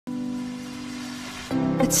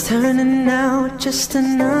It's turning out just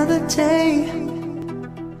another day.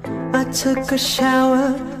 I took a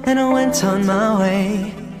shower and I went on my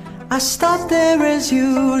way. I stopped there as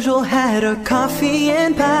usual, had a coffee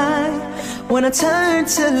and pie. When I turned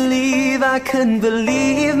to leave, I couldn't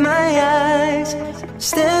believe my eyes.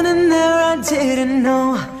 Standing there, I didn't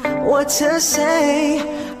know what to say.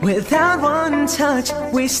 Without one touch,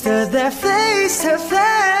 we stood there face to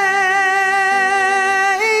face.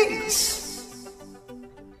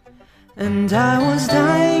 And I was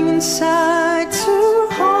dying inside to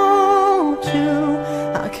hold you.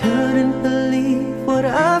 I couldn't believe what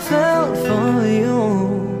I felt for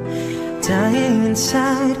you. Dying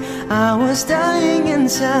inside, I was dying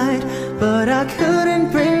inside, but I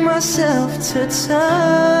couldn't bring myself to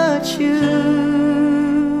touch you.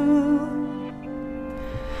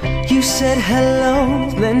 You said hello,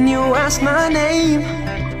 then you asked my name.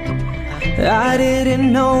 I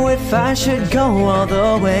didn't know if I should go all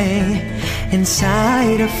the way.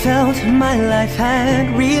 Inside I felt my life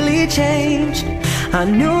had really changed. I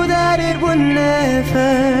knew that it would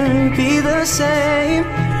never be the same.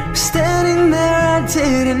 Standing there, I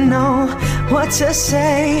didn't know what to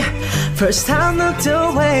say. First I looked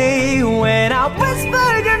away when I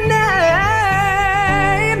whispered your name.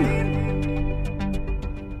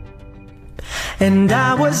 And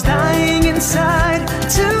I was dying inside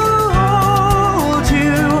to hold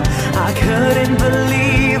you. I couldn't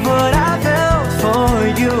believe what I felt for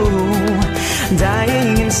you.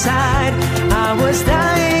 Dying inside, I was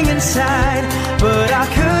dying inside, but I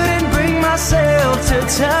couldn't bring myself to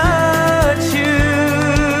touch you.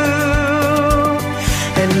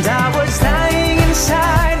 And I was dying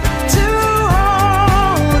inside to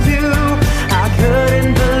hold you. I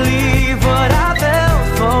couldn't believe what I felt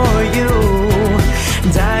for you.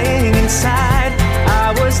 Dying inside,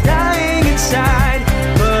 I was dying inside,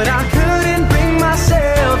 but I couldn't bring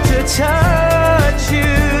myself to touch you.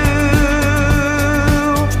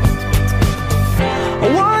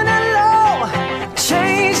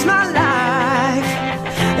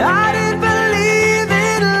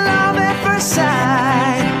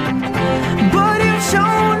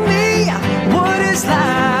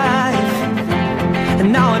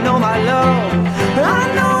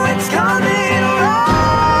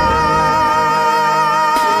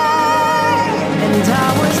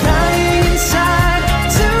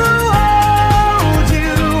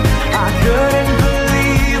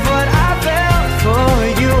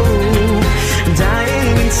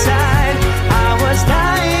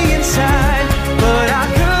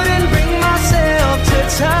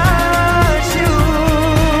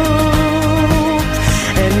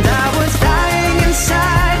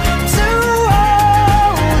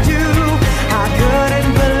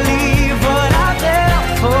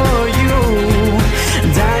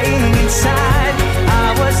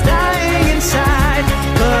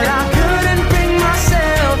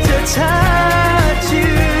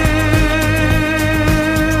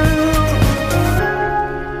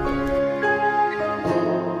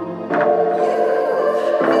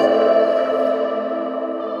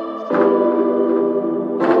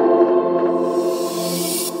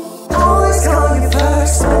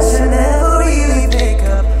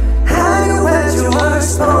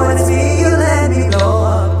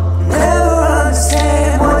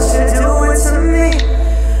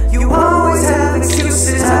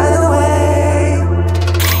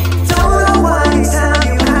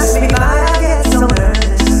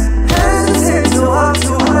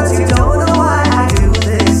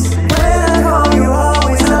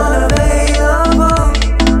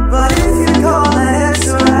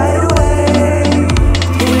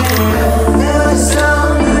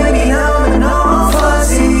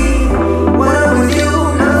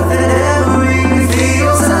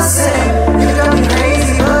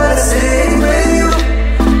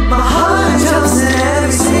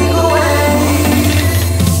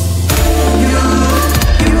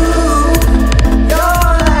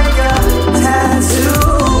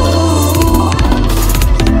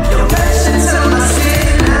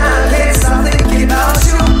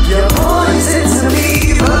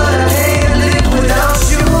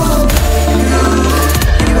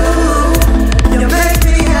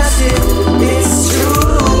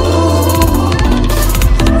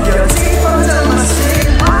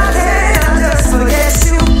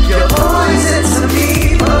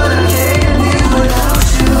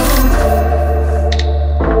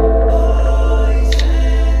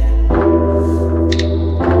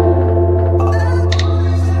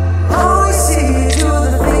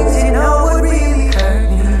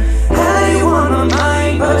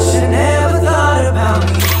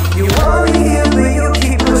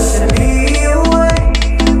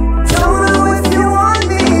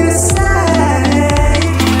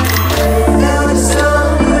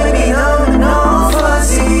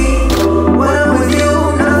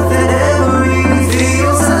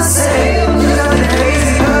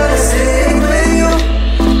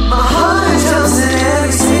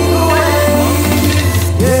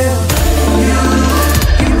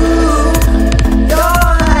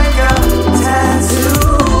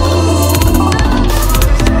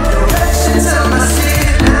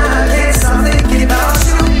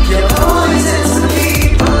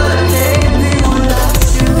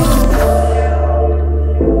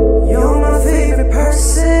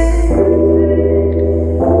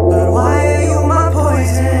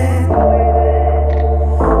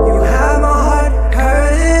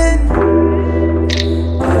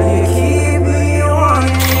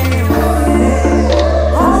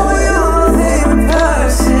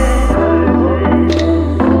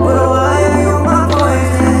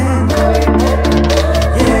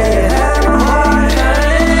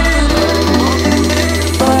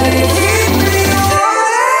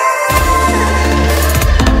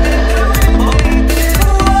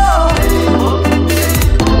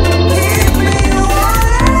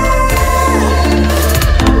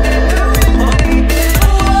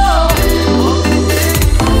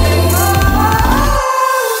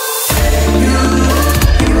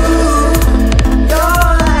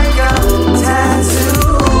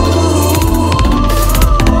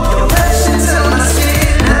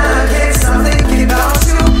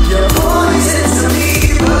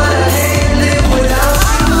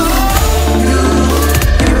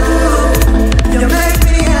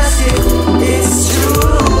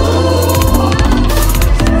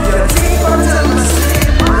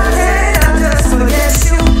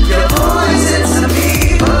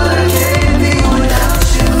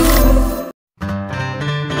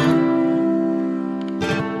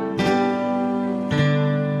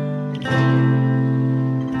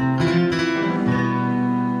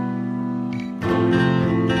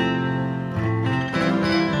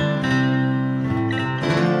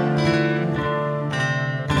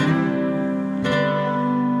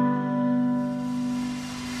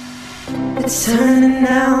 It's turning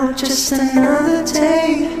out just another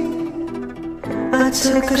day. I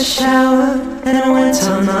took a shower and went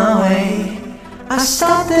on my way. I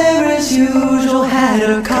stopped there as usual, had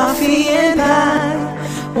a coffee and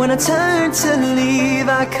pie. When I turned to leave,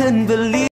 I couldn't believe